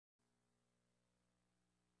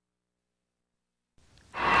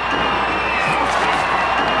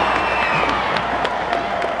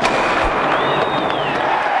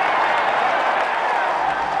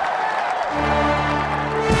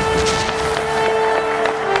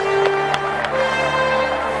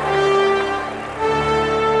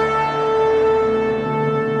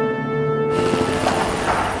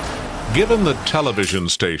Given that television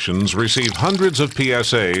stations receive hundreds of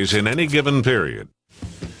PSAs in any given period,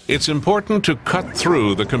 it's important to cut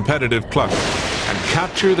through the competitive clutter and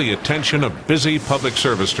capture the attention of busy public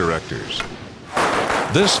service directors.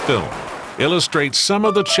 This film illustrates some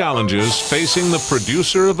of the challenges facing the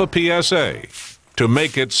producer of a PSA to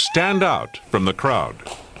make it stand out from the crowd.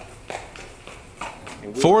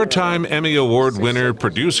 Four-time Emmy Award winner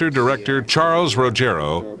producer-director Charles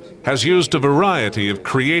Roggero has used a variety of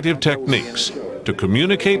creative techniques to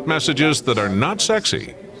communicate messages that are not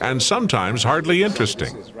sexy and sometimes hardly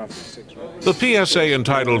interesting. The PSA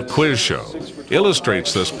entitled Quiz Show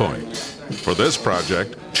illustrates this point. For this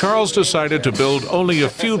project, Charles decided to build only a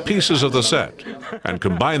few pieces of the set and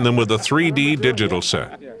combine them with a 3D digital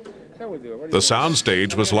set. The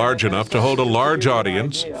soundstage was large enough to hold a large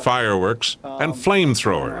audience, fireworks, and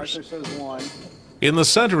flamethrowers. In the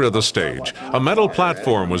center of the stage, a metal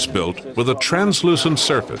platform was built with a translucent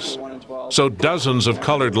surface, so dozens of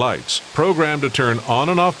colored lights, programmed to turn on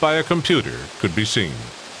and off by a computer, could be seen.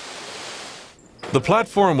 The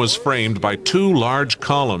platform was framed by two large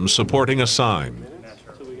columns supporting a sign.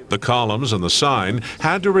 The columns and the sign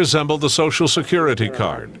had to resemble the Social Security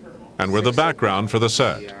card and were the background for the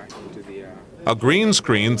set. A green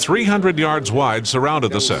screen 300 yards wide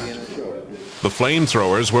surrounded the set. The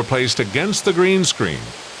flamethrowers were placed against the green screen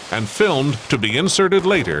and filmed to be inserted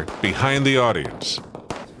later behind the audience.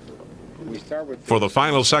 For the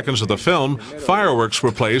final seconds of the film, fireworks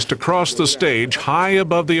were placed across the stage high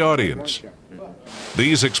above the audience.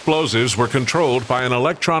 These explosives were controlled by an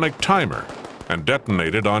electronic timer and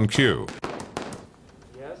detonated on cue.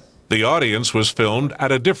 The audience was filmed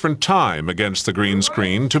at a different time against the green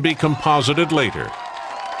screen to be composited later.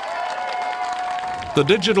 The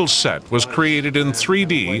digital set was created in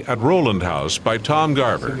 3D at Roland House by Tom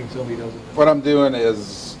Garver. What I'm doing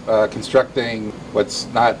is constructing what's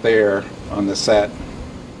not there on the set.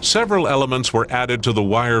 Several elements were added to the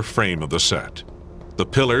wire frame of the set. The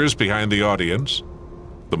pillars behind the audience,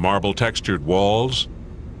 the marble textured walls,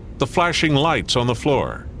 the flashing lights on the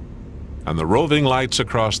floor, and the roving lights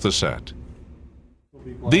across the set.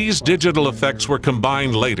 These digital effects were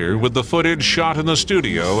combined later with the footage shot in the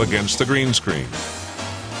studio against the green screen.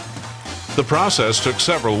 The process took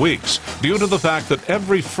several weeks due to the fact that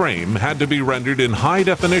every frame had to be rendered in high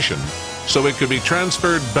definition so it could be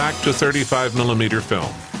transferred back to 35mm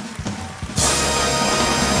film.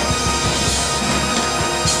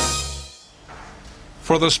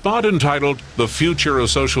 For the spot entitled "The Future of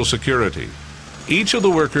Social Security," each of the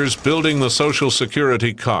workers building the Social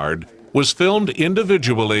Security card was filmed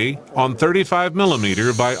individually on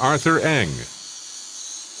 35mm by Arthur Eng,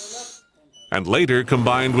 and later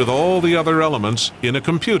combined with all the other elements in a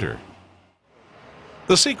computer.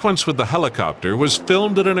 The sequence with the helicopter was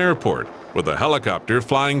filmed at an airport, with the helicopter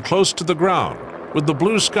flying close to the ground, with the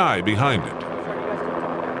blue sky behind it.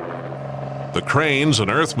 The cranes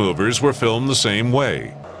and earth movers were filmed the same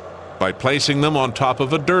way, by placing them on top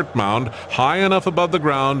of a dirt mound high enough above the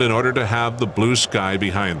ground in order to have the blue sky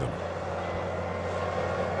behind them.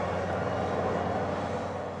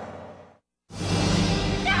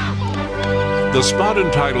 The spot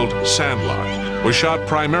entitled "Sandlot" was shot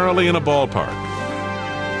primarily in a ballpark.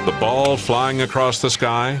 The ball flying across the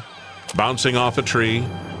sky, bouncing off a tree,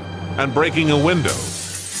 and breaking a window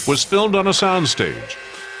was filmed on a soundstage,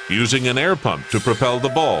 using an air pump to propel the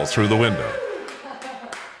ball through the window.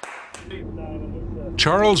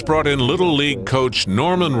 Charles brought in Little League coach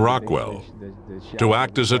Norman Rockwell to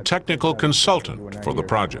act as a technical consultant for the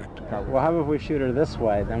project. Well, how about if we shoot her this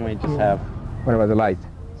way, then we just have... What about the light?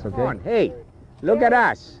 It's okay. Come on, hey, look at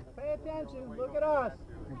us. Pay attention, look at us.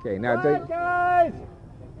 Okay, now... Guys!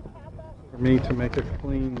 For me to make a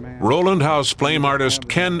clean man. Roland House flame artist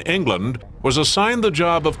Ken England was assigned the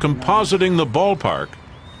job of compositing the ballpark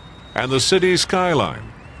and the city skyline.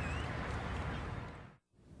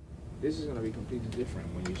 This is going to be completely different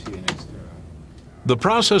when you see an extra. The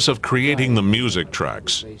process of creating the music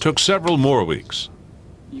tracks took several more weeks.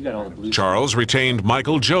 Charles retained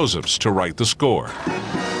Michael Josephs to write the score.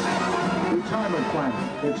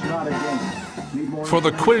 For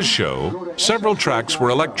the quiz show, several tracks were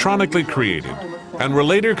electronically created and were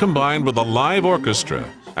later combined with a live orchestra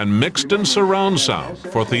and mixed in surround sound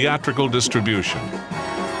for theatrical distribution.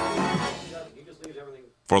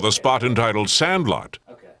 For the spot entitled "Sandlot,"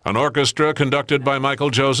 an orchestra conducted by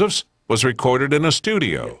Michael Josephs was recorded in a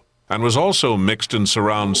studio and was also mixed in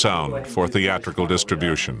surround sound for theatrical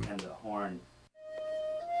distribution.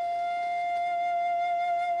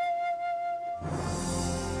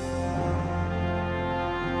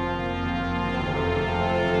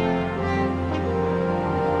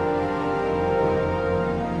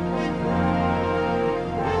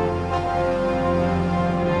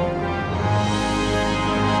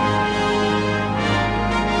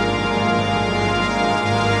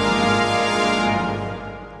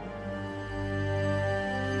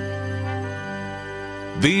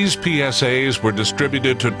 These PSAs were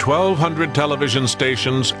distributed to 1,200 television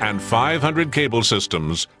stations and 500 cable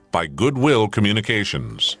systems by Goodwill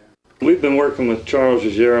Communications. We've been working with Charles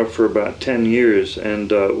Roggero for about 10 years,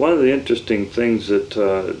 and one of the interesting things that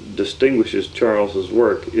distinguishes Charles's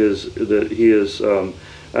work is that he is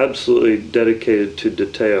absolutely dedicated to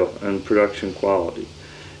detail and production quality.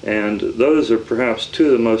 And those are perhaps two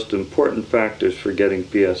of the most important factors for getting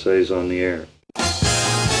PSAs on the air.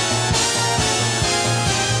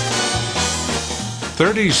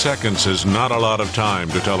 30 seconds is not a lot of time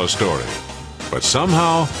to tell a story, but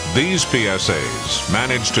somehow these PSAs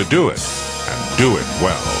manage to do it, and do it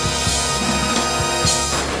well.